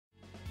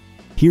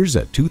Here's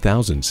a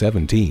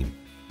 2017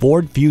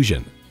 Ford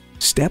Fusion.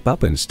 Step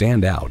up and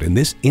stand out in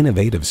this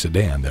innovative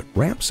sedan that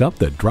ramps up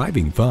the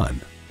driving fun.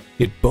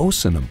 It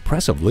boasts an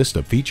impressive list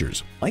of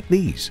features like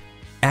these: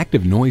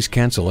 active noise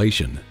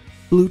cancellation,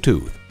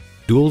 Bluetooth,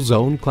 dual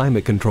zone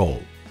climate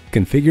control,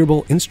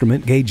 configurable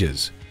instrument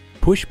gauges,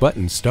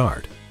 push-button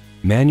start,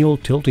 manual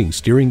tilting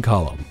steering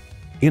column,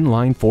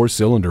 inline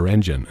 4-cylinder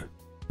engine,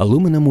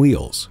 aluminum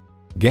wheels,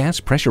 gas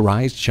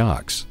pressurized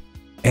shocks,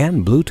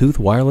 and Bluetooth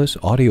wireless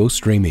audio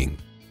streaming.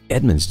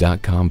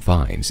 Edmunds.com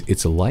finds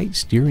its light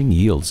steering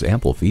yields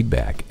ample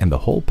feedback, and the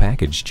whole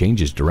package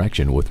changes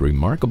direction with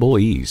remarkable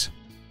ease.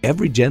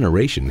 Every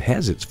generation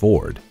has its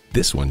Ford.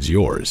 This one's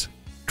yours.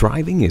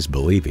 Driving is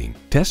believing.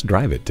 Test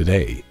drive it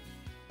today.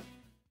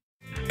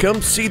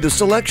 Come see the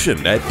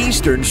selection at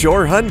Eastern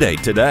Shore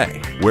Hyundai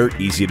today. We're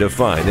easy to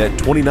find at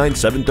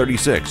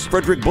 29736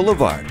 Frederick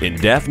Boulevard in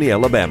Daphne,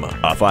 Alabama,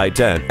 off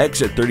I-10,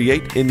 exit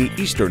 38 in the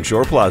Eastern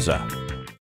Shore Plaza.